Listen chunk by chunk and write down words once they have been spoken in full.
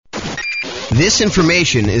This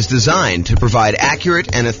information is designed to provide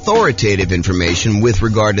accurate and authoritative information with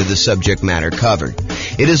regard to the subject matter covered.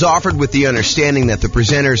 It is offered with the understanding that the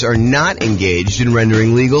presenters are not engaged in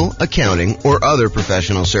rendering legal, accounting, or other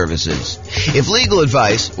professional services. If legal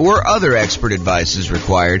advice or other expert advice is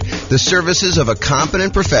required, the services of a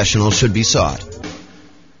competent professional should be sought.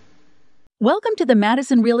 Welcome to the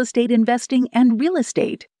Madison Real Estate Investing and Real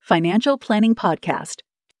Estate Financial Planning Podcast.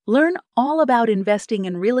 Learn all about investing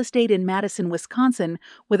in real estate in Madison, Wisconsin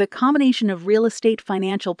with a combination of real estate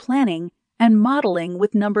financial planning and modeling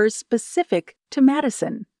with numbers specific to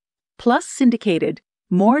Madison. Plus syndicated,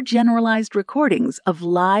 more generalized recordings of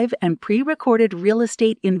live and pre-recorded real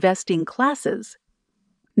estate investing classes.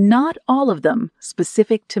 Not all of them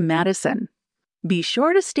specific to Madison. Be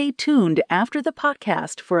sure to stay tuned after the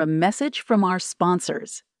podcast for a message from our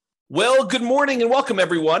sponsors. Well, good morning and welcome,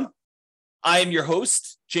 everyone. I am your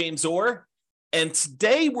host, James Orr, and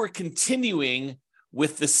today we're continuing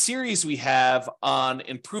with the series we have on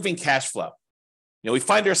improving cash flow. We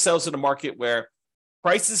find ourselves in a market where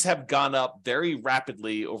prices have gone up very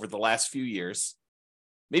rapidly over the last few years,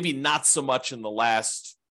 maybe not so much in the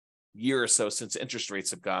last year or so since interest rates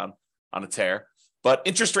have gone on a tear, but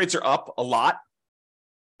interest rates are up a lot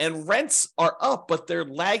and rents are up, but they're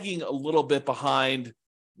lagging a little bit behind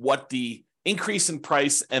what the increase in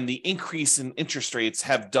price and the increase in interest rates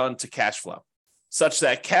have done to cash flow, such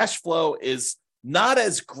that cash flow is not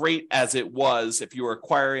as great as it was if you were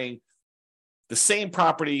acquiring the same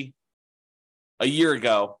property a year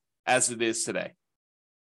ago as it is today.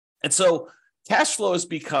 And so cash flow has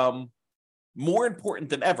become more important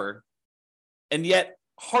than ever, and yet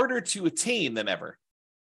harder to attain than ever.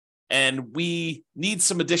 And we need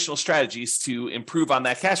some additional strategies to improve on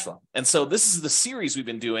that cash flow. And so this is the series we've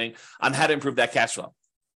been doing on how to improve that cash flow.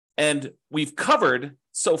 And we've covered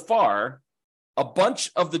so far a bunch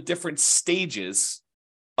of the different stages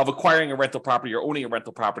of acquiring a rental property or owning a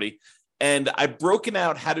rental property. And I've broken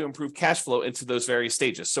out how to improve cash flow into those various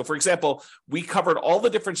stages. So for example, we covered all the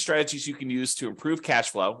different strategies you can use to improve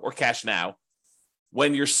cash flow or cash now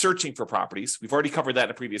when you're searching for properties. We've already covered that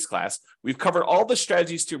in a previous class. We've covered all the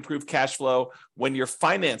strategies to improve cash flow when you're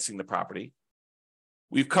financing the property.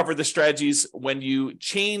 We've covered the strategies when you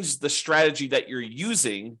change the strategy that you're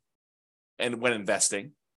using and when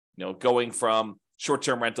investing, going from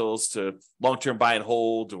short-term rentals to long-term buy and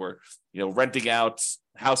hold, or, renting out,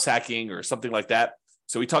 house hacking, or something like that.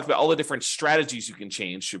 So we talked about all the different strategies you can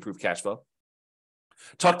change to improve cash flow.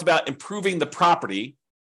 Talked about improving the property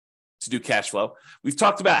to do cash flow. We've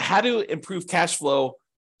talked about how to improve cash flow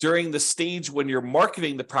during the stage when you're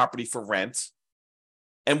marketing the property for rent.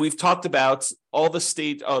 And we've talked about all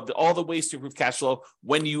the ways to improve cash flow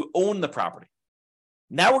when you own the property.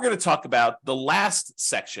 Now we're going to talk about the last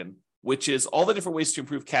section, which is all the different ways to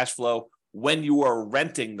improve cash flow when you are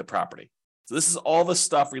renting the property. So this is all the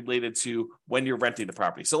stuff related to when you're renting the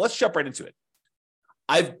property. So let's jump right into it.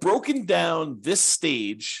 I've broken down this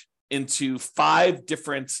stage into 5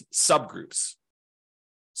 different subgroups.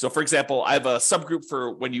 So for example, I have a subgroup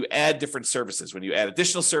for when you add different services, when you add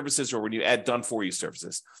additional services, or when you add done for you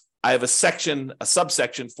services. I have a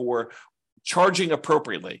subsection for charging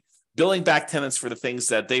appropriately, billing back tenants for the things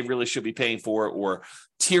that they really should be paying for, or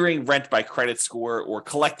tiering rent by credit score, or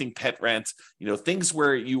collecting pet rent, things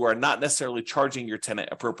where you are not necessarily charging your tenant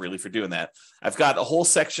appropriately for doing that. I've got a whole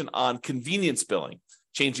section on convenience billing,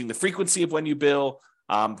 changing the frequency of when you bill,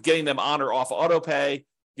 getting them on or off auto pay,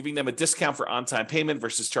 giving them a discount for on-time payment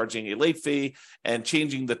versus charging a late fee, and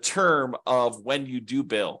changing the term of when you do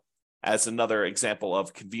bill as another example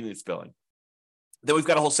of convenience billing. Then we've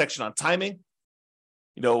got a whole section on timing,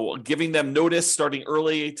 giving them notice starting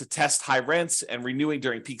early to test high rents and renewing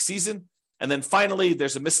during peak season. And then finally,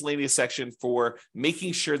 there's a miscellaneous section for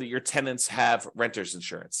making sure that your tenants have renter's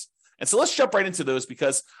insurance. And so let's jump right into those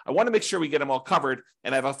because I want to make sure we get them all covered,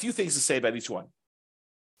 and I have a few things to say about each one.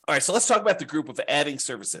 All right, so let's talk about the group of adding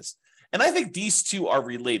services. And I think these two are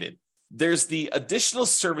related. There's the additional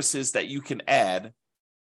services that you can add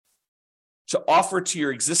to offer to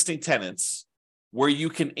your existing tenants where you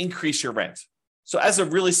can increase your rent. So as a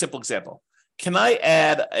really simple example, can I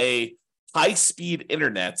add a high-speed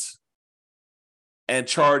internet and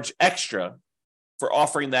charge extra for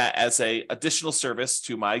offering that as an additional service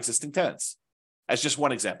to my existing tenants? As just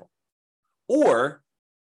one example. Or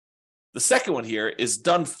the second one here is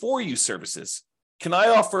done for you services. Can I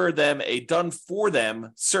offer them a done for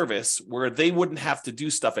them service where they wouldn't have to do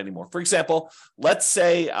stuff anymore? For example, let's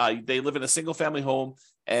say they live in a single family home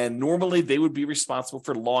and normally they would be responsible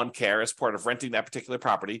for lawn care as part of renting that particular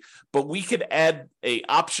property, but we could add a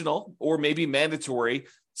optional or maybe mandatory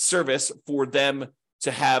service for them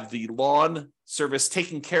to have the lawn service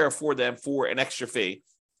taken care of for them for an extra fee.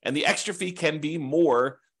 And the extra fee can be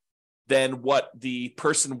more than what the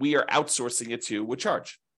person we are outsourcing it to would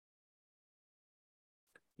charge.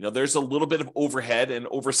 There's a little bit of overhead and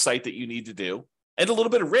oversight that you need to do, and a little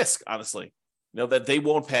bit of risk, honestly, that they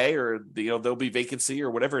won't pay, or there'll be vacancy or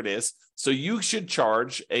whatever it is. So you should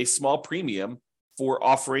charge a small premium for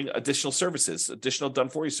offering additional services, additional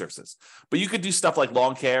done-for-you services. But you could do stuff like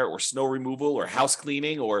lawn care or snow removal or house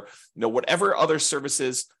cleaning or whatever other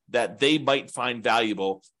services that they might find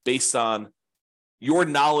valuable based on your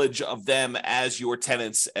knowledge of them as your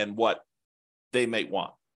tenants and what they might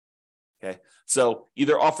want. Okay, so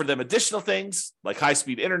either offer them additional things like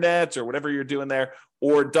high-speed internet or whatever you're doing there,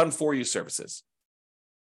 or done-for-you services.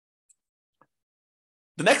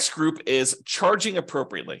 The next group is charging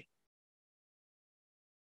appropriately.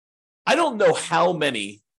 I don't know how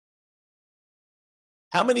many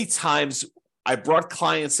times I brought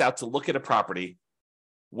clients out to look at a property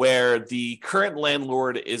where the current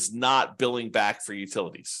landlord is not billing back for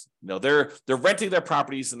utilities. They're renting their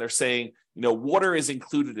properties and they're saying, water is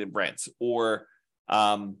included in rent, or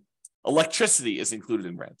electricity is included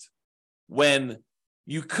in rent, when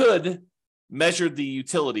you could measure the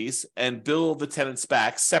utilities and bill the tenants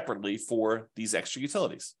back separately for these extra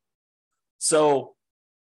utilities. So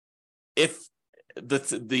if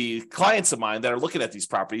the clients of mine that are looking at these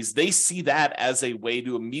properties, they see that as a way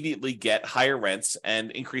to immediately get higher rents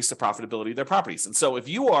and increase the profitability of their properties. And so if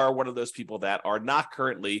you are one of those people that are not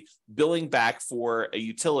currently billing back for a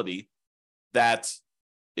utility that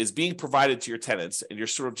is being provided to your tenants, and you're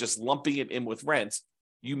sort of just lumping it in with rent,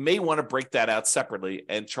 you may want to break that out separately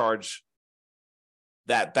and charge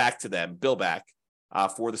that back to them, bill back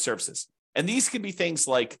for the services. And these can be things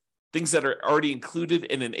like things that are already included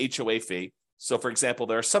in an HOA fee. So, for example,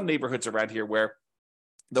 there are some neighborhoods around here where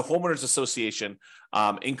the homeowners association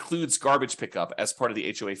includes garbage pickup as part of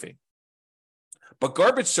the HOA fee. But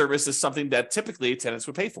garbage service is something that typically tenants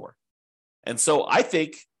would pay for. And so I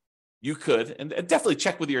think you could, and definitely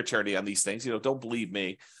check with your attorney on these things, don't believe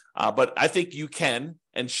me, but I think you can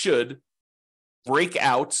and should break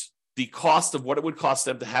out the cost of what it would cost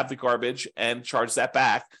them to have the garbage and charge that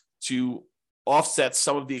back to offset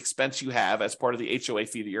some of the expense you have as part of the HOA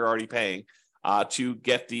fee that you're already paying to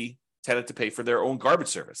get the tenant to pay for their own garbage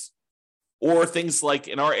service. Or things like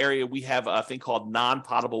in our area, we have a thing called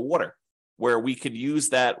non-potable water, where we can use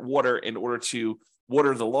that water in order to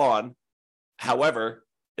water the lawn. However,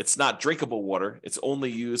 it's not drinkable water. It's only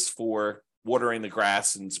used for watering the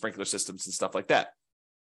grass and sprinkler systems and stuff like that.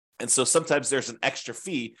 And so sometimes there's an extra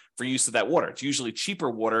fee for use of that water. It's usually cheaper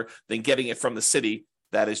water than getting it from the city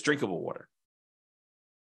that is drinkable water.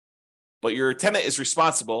 But your tenant is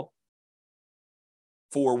responsible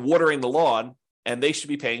for watering the lawn, and they should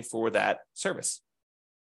be paying for that service.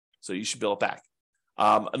 So you should bill it back.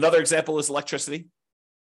 Another example is electricity.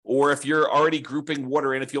 Or if you're already grouping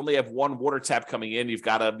water in, if you only have one water tap coming in, you've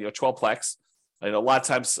got a 12-plex. A lot of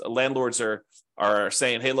times landlords are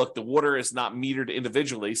saying, hey, look, the water is not metered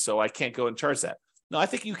individually, so I can't go and charge that. No, I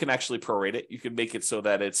think you can actually prorate it. You can make it so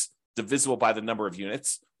that it's divisible by the number of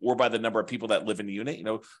units or by the number of people that live in the unit.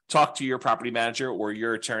 Talk to your property manager or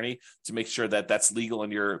your attorney to make sure that that's legal in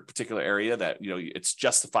your particular area, that it's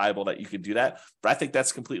justifiable that you can do that. But I think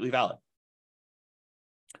that's completely valid.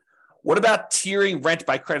 What about tiering rent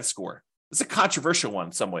by credit score? It's a controversial one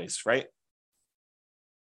in some ways, right?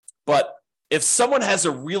 But if someone has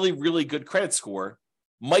a really, really good credit score,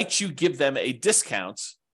 might you give them a discount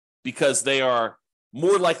because they are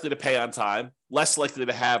more likely to pay on time, less likely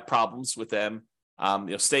to have problems with them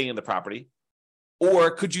staying in the property? Or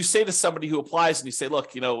could you say to somebody who applies and you say,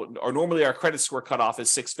 look, or normally our credit score cutoff is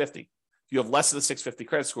 650. If you have less than a 650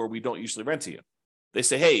 credit score, we don't usually rent to you. They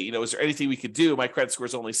say, hey, is there anything we could do? My credit score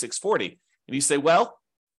is only 640. And you say, well,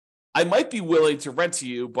 I might be willing to rent to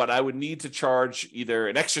you, but I would need to charge either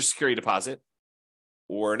an extra security deposit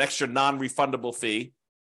or an extra non-refundable fee,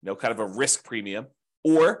 kind of a risk premium,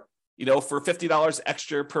 or, for $50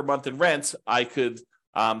 extra per month in rent, I could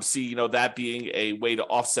see, that being a way to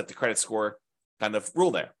offset the credit score kind of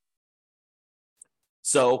rule there.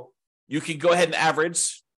 So you can go ahead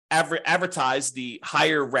and advertise the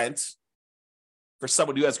higher rent for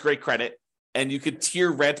someone who has great credit, and you could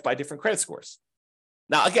tier rent by different credit scores.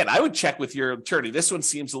 Now, again, I would check with your attorney. This one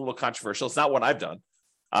seems a little controversial. It's not what I've done.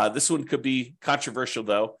 This one could be controversial,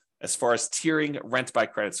 though, as far as tiering rent by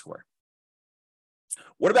credit score.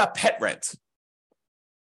 What about pet rent?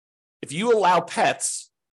 If you allow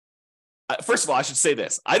pets, first of all, I should say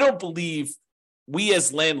this. I don't believe we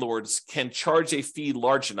as landlords can charge a fee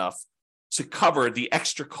large enough to cover the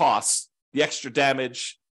extra costs, the extra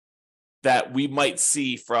damage, that we might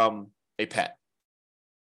see from a pet.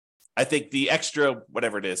 I think the extra,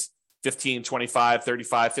 whatever it is, $15, $25, $35,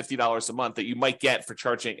 $50 a month that you might get for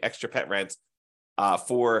charging extra pet rent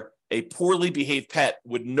for a poorly behaved pet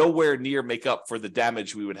would nowhere near make up for the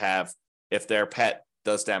damage we would have if their pet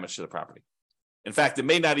does damage to the property. In fact, it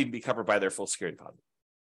may not even be covered by their full security deposit.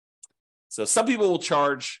 So some people will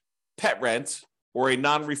charge pet rent or a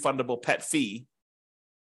non-refundable pet fee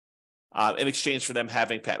in exchange for them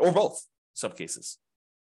having pet, or both in some cases.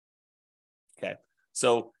 Okay,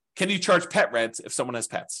 so can you charge pet rent if someone has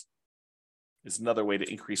pets? Is another way to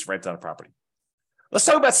increase rent on a property. Let's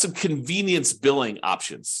talk about some convenience billing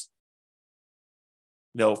options.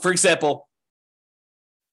 For example,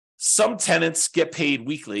 some tenants get paid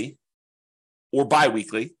weekly or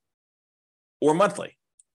biweekly or monthly.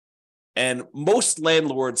 And most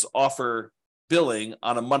landlords offer billing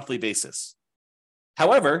on a monthly basis.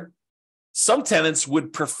 However, some tenants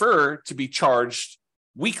would prefer to be charged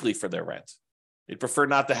weekly for their rent. They'd prefer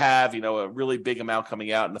not to have, a really big amount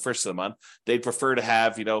coming out in the first of the month. They'd prefer to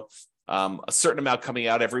have, a certain amount coming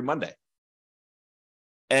out every Monday.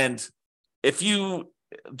 And if you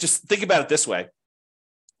just think about it this way,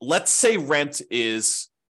 let's say rent is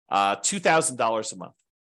 $2,000 a month.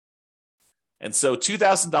 And so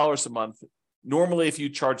 $2,000 a month, normally if you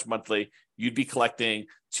charge monthly, you'd be collecting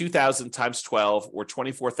 $2,000 times 12 or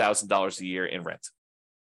 $24,000 a year in rent.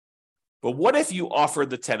 But what if you offered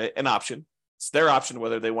the tenant an option? It's their option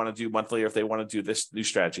whether they want to do monthly or if they want to do this new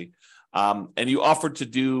strategy. And you offered to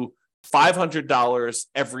do $500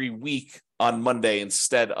 every week on Monday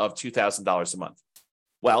instead of $2,000 a month.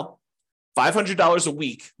 Well, $500 a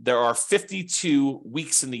week, there are 52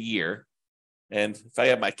 weeks in the year. And if I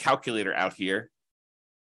have my calculator out here,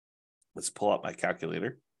 let's pull up my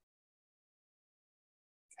calculator.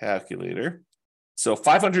 So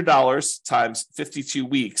 $500 times 52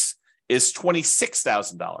 weeks is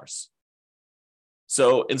 $26,000.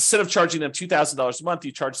 So instead of charging them $2,000 a month,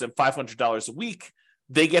 you charge them $500 a week.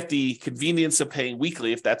 They get the convenience of paying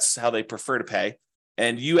weekly if that's how they prefer to pay.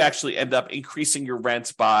 And you actually end up increasing your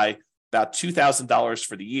rent by about $2,000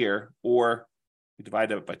 for the year, or you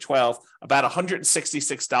divide it by 12, about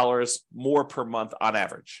 $166 more per month on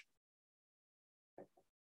average.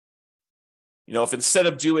 If instead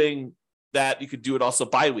of doing that, you could do it also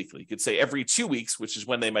bi-weekly. You could say every 2 weeks, which is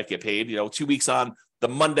when they might get paid, 2 weeks on the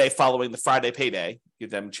Monday following the Friday payday, give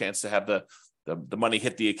them a chance to have the money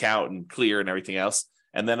hit the account and clear and everything else.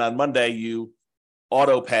 And then on Monday, you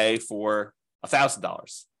auto pay for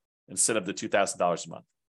 $1,000 instead of the $2,000 a month.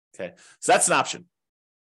 Okay, so that's an option.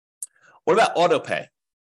 What about auto pay?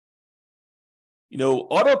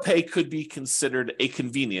 Auto pay could be considered a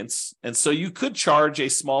convenience. And so you could charge a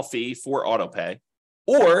small fee for auto pay.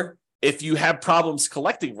 Or if you have problems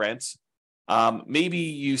collecting rent, maybe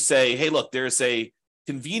you say, hey, look, there's a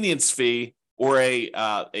convenience fee or a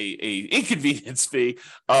inconvenience fee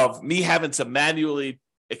of me having to manually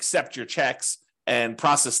accept your checks and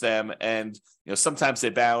process them. And sometimes they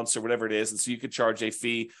bounce or whatever it is. And so you could charge a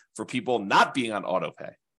fee for people not being on auto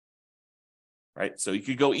pay. Right. So you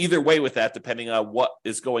could go either way with that, depending on what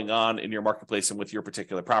is going on in your marketplace and with your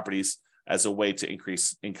particular properties as a way to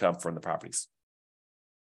increase income from the properties.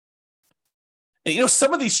 And,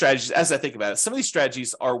 some of these strategies, as I think about it, some of these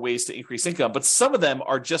strategies are ways to increase income, but some of them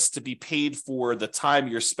are just to be paid for the time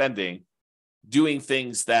you're spending doing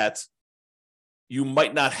things that you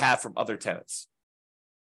might not have from other tenants.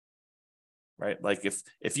 Right? Like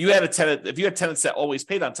if you had tenants that always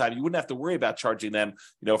paid on time, you wouldn't have to worry about charging them,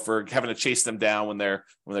 for having to chase them down when their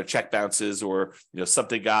check bounces or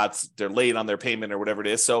something they're late on their payment or whatever it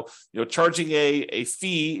is. So charging a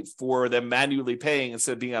fee for them manually paying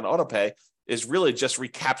instead of being on auto pay is really just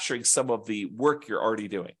recapturing some of the work you're already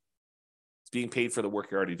doing. It's being paid for the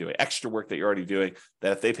work you're already doing, extra work that you're already doing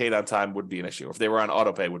that if they paid on time wouldn't be an issue. If they were on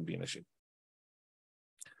auto pay, wouldn't be an issue.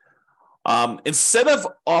 Instead of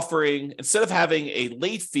having a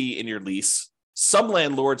late fee in your lease, some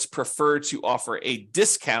landlords prefer to offer a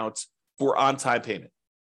discount for on-time payment.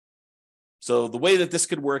 So the way that this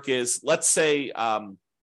could work is, let's say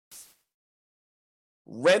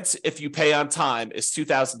rent, if you pay on time, is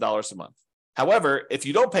 $2,000 a month. However, if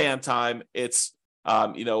you don't pay on time, it's a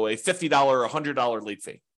 $50 or $100 late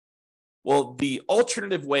fee. Well, the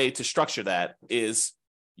alternative way to structure that is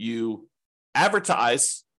you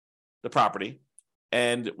advertise the property,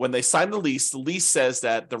 and when they sign the lease says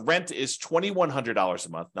that the rent is $2,100 a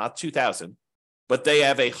month, not $2,000, but they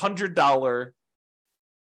have $100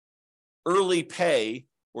 early pay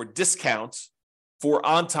or discount for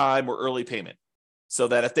on-time or early payment. So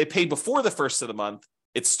that if they pay before the first of the month,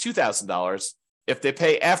 it's $2,000. If they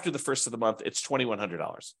pay after the first of the month, it's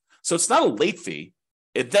 $2,100. So it's not a late fee.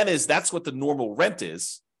 That's what the normal rent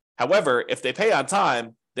is. However, if they pay on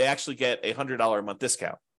time, they actually get a $100 a month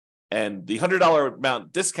discount. And the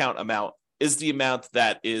 $100 discount amount is the amount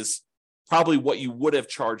that is probably what you would have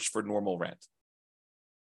charged for normal rent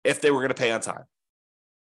if they were going to pay on time.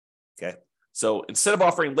 Okay. So instead of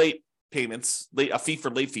offering late payments, a fee for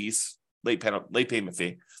late fees, late payment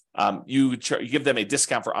fee, you give them a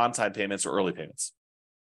discount for on-time payments or early payments.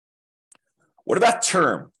 What about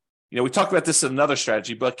term? We talked about this in another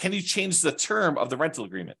strategy, but can you change the term of the rental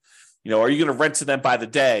agreement? Are you going to rent to them by the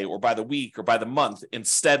day or by the week or by the month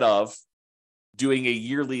instead of doing a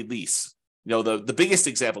yearly lease? The biggest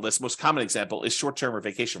example, this most common example, is short-term or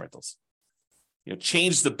vacation rentals.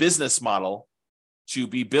 Change the business model to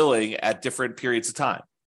be billing at different periods of time.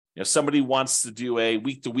 Somebody wants to do a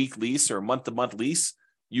week-to-week lease or a month-to-month lease,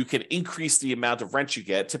 you can increase the amount of rent you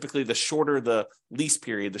get. Typically, the shorter the lease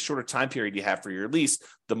period, the shorter time period you have for your lease,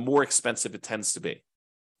 the more expensive it tends to be.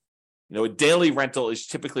 A daily rental is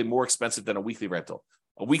typically more expensive than a weekly rental.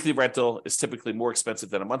 A weekly rental is typically more expensive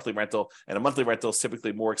than a monthly rental, and a monthly rental is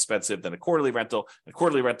typically more expensive than a quarterly rental, and a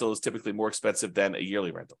quarterly rental is typically more expensive than a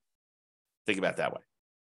yearly rental. Think about it that way.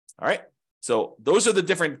 All right? So those are the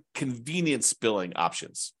different convenience billing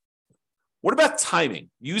options. What about timing?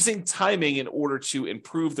 Using timing in order to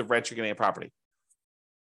improve the rent you're getting at property.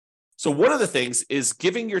 So one of the things is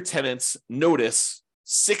giving your tenants notice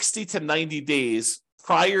 60 to 90 days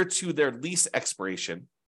prior to their lease expiration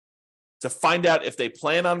to find out if they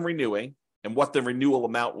plan on renewing and what the renewal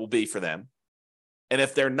amount will be for them. And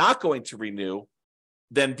if they're not going to renew,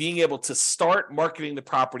 then being able to start marketing the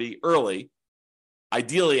property early,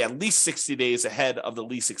 ideally at least 60 days ahead of the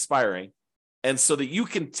lease expiring, and so that you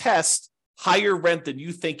can test higher rent than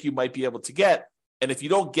you think you might be able to get. And if you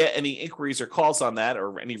don't get any inquiries or calls on that,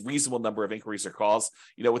 or any reasonable number of inquiries or calls,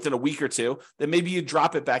 within a week or two, then maybe you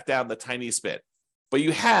drop it back down the tiniest bit. But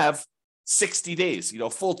you have 60 days,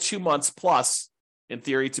 full 2 months plus, in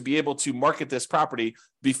theory, to be able to market this property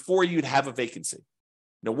before you'd have a vacancy.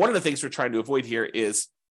 One of the things we're trying to avoid here is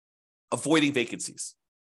avoiding vacancies.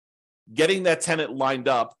 Getting that tenant lined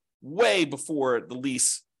up way before the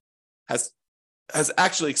lease has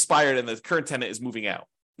actually expired and the current tenant is moving out.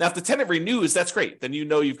 Now, if the tenant renews, that's great. Then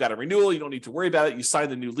you've got a renewal. You don't need to worry about it. You sign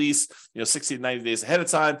the new lease, 60 to 90 days ahead of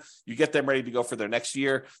time. You get them ready to go for their next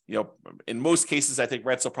year. In most cases, I think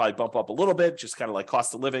rents will probably bump up a little bit, just kind of like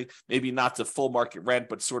cost of living, maybe not to full market rent,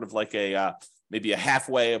 but sort of like maybe a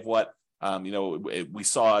halfway of what we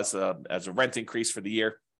saw as a rent increase for the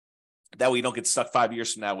year. That way you don't get stuck 5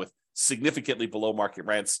 years from now with significantly below market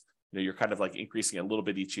rents. You're kind of like increasing a little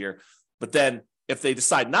bit each year. But then if they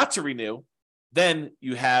decide not to renew, then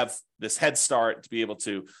you have this head start to be able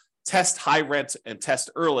to test high rent and test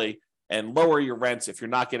early and lower your rents if you're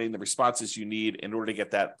not getting the responses you need in order to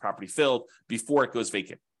get that property filled before it goes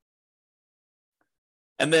vacant.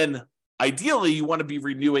 And then ideally, you want to be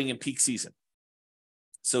renewing in peak season.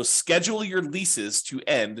 So schedule your leases to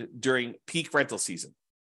end during peak rental season.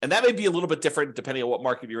 And that may be a little bit different depending on what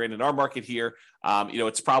market you're in. In our market here,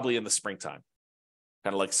 it's probably in the springtime,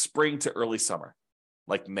 kind of like spring to early summer,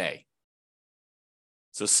 like May.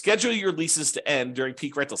 So schedule your leases to end during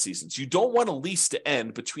peak rental seasons. You don't want a lease to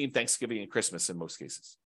end between Thanksgiving and Christmas in most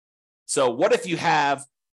cases. So what if you have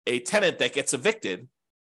a tenant that gets evicted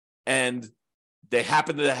and they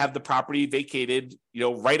happen to have the property vacated,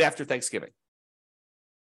 right after Thanksgiving?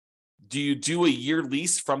 Do you do a year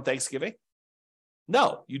lease from Thanksgiving?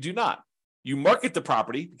 No, you do not. You market the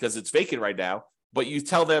property because it's vacant right now, but you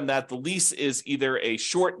tell them that the lease is either a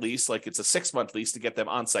short lease, like it's a 6-month lease to get them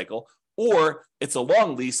on cycle, or it's a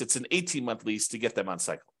long lease, it's an 18-month lease to get them on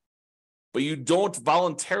cycle. But you don't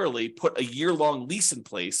voluntarily put a year-long lease in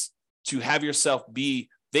place to have yourself be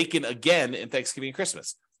vacant again in Thanksgiving and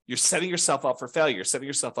Christmas. You're setting yourself up for failure. You're setting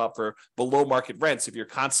yourself up for below market rents if you're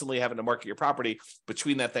constantly having to market your property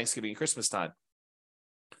between that Thanksgiving and Christmas time.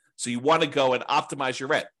 So you want to go and optimize your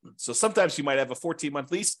rent. So sometimes you might have a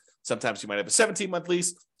 14-month lease. Sometimes you might have a 17-month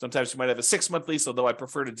lease. Sometimes you might have a 6-month lease, although I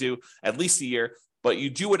prefer to do at least a year. But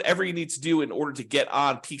you do whatever you need to do in order to get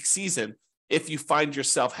on peak season if you find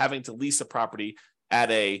yourself having to lease a property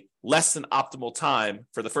at a less than optimal time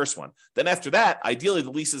for the first one. Then after that, ideally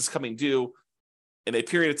the lease is coming due in a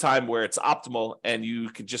period of time where it's optimal and you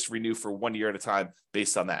can just renew for 1 year at a time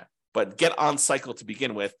based on that. But get on cycle to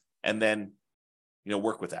begin with and then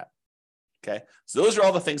work with that. Okay. So those are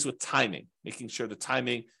all the things with timing, making sure the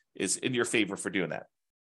timing is in your favor for doing that.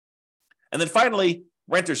 And then finally,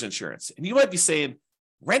 renter's insurance. And you might be saying,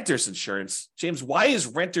 renter's insurance? James, why is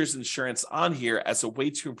renter's insurance on here as a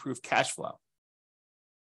way to improve cash flow?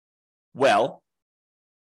 Well,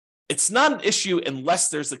 It's not an issue unless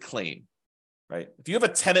there's a claim, right? If you have a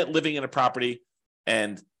tenant living in a property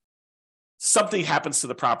and something happens to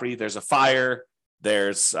the property, there's a fire,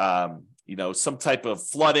 there's some type of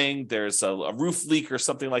flooding, there's a roof leak or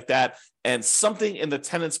something like that, and something in the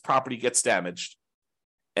tenant's property gets damaged,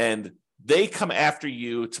 and they come after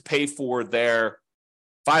you to pay for their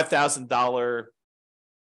 $5,000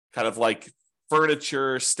 kind of like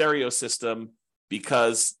furniture stereo system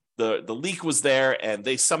because the leak was there and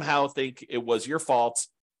they somehow think it was your fault.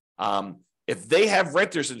 If they have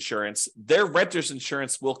renter's insurance, their renter's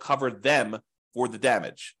insurance will cover them for the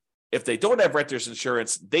damage. If they don't have renter's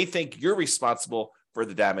insurance, they think you're responsible for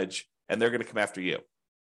the damage and they're going to come after you.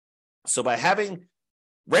 So by having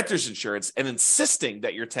renter's insurance and insisting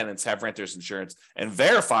that your tenants have renter's insurance and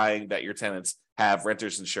verifying that your tenants have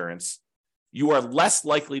renter's insurance, you are less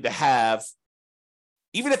likely to have,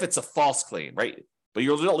 even if it's a false claim, right? But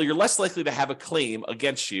you're less likely to have a claim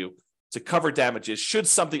against you to cover damages should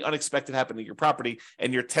something unexpected happen to your property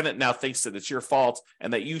and your tenant now thinks that it's your fault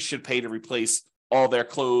and that you should pay to replace all their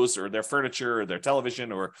clothes or their furniture or their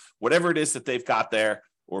television or whatever it is that they've got there.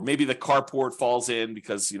 Or maybe the carport falls in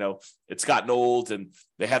because, it's gotten old and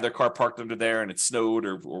they have their car parked under there and it snowed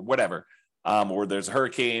or whatever, or there's a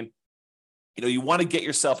hurricane. You want to get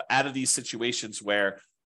yourself out of these situations where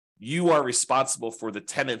you are responsible for the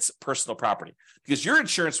tenant's personal property because your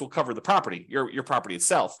insurance will cover the property, your property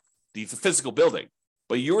itself, the physical building.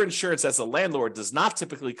 But your insurance as a landlord does not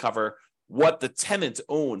typically cover what the tenant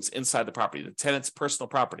owns inside the property, the tenant's personal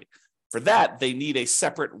property. For that, they need a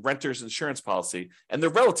separate renter's insurance policy, and they're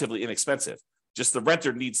relatively inexpensive. Just the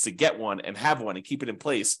renter needs to get one and have one and keep it in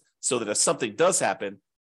place so that if something does happen,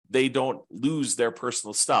 they don't lose their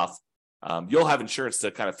personal stuff. You'll have insurance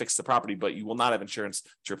to kind of fix the property, but you will not have insurance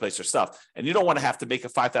to replace your stuff. And you don't want to have to make a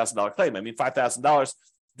 $5,000 claim. I mean, $5,000,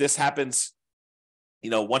 this happens,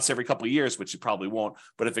 once every couple of years, which you probably won't.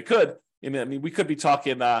 But if it could, we could be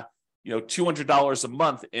talking, $200 a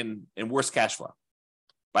month in worst cash flow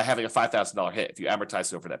by having a $5,000 hit if you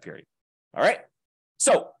amortize it over that period. All right.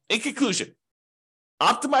 So in conclusion,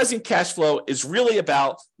 optimizing cash flow is really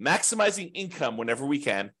about maximizing income whenever we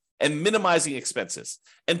can and minimizing expenses.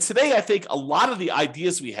 And today, I think a lot of the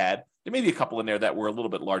ideas we had, there may be a couple in there that were a little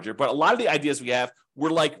bit larger, but a lot of the ideas we have were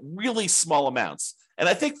like really small amounts. And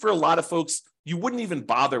I think for a lot of folks, you wouldn't even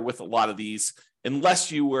bother with a lot of these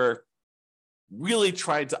unless you were really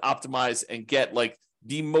trying to optimize and get like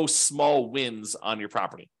the most small wins on your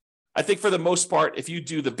property. I think for the most part, if you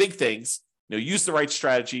do the big things, use the right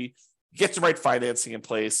strategy, get the right financing in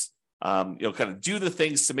place, kind of do the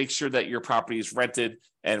things to make sure that your property is rented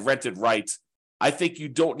and rented right. I think you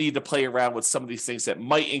don't need to play around with some of these things that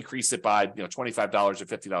might increase it by $25 or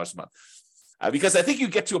 $50 a month. Because I think you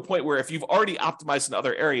get to a point where if you've already optimized in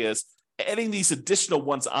other areas, adding these additional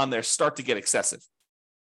ones on there start to get excessive.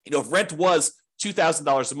 If rent was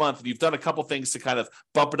 $2,000 a month and you've done a couple things to kind of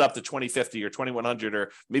bump it up to $2,050 or $2,100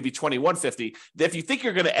 or maybe $2,150, then if you think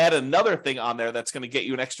you're going to add another thing on there that's going to get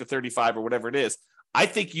you an extra $35 or whatever it is, I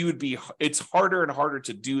think it's harder and harder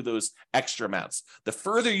to do those extra amounts. The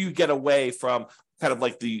further you get away from kind of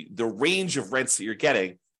like the range of rents that you're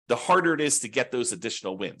getting, the harder it is to get those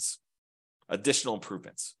additional wins, additional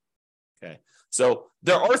improvements. Okay. So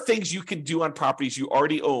there are things you can do on properties you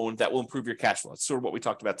already own that will improve your cash flow. That's sort of what we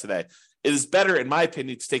talked about today. It is better, in my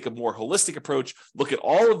opinion, to take a more holistic approach, look at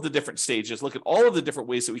all of the different stages, look at all of the different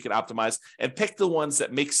ways that we can optimize, and pick the ones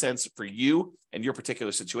that make sense for you and your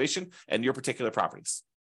particular situation and your particular properties.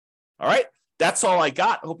 All right, that's all I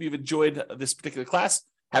got. I hope you've enjoyed this particular class.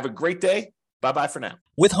 Have a great day. Bye-bye for now.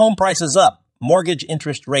 With home prices up, mortgage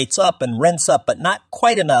interest rates up, and rents up, but not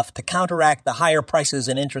quite enough to counteract the higher prices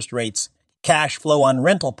and interest rates, cash flow on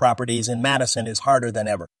rental properties in Madison is harder than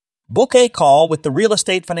ever. Book a call with the Real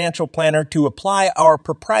Estate Financial Planner to apply our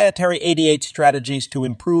proprietary 88 strategies to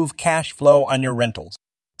improve cash flow on your rentals.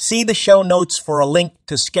 See the show notes for a link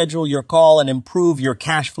to schedule your call and improve your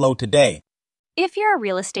cash flow today. If you're a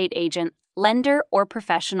real estate agent, lender, or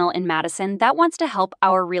professional in Madison that wants to help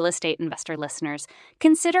our real estate investor listeners,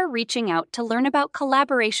 consider reaching out to learn about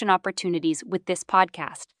collaboration opportunities with this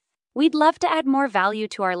podcast. We'd love to add more value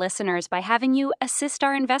to our listeners by having you assist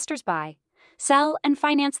our investors buy, sell, and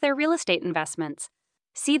finance their real estate investments.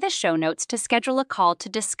 See the show notes to schedule a call to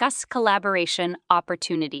discuss collaboration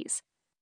opportunities.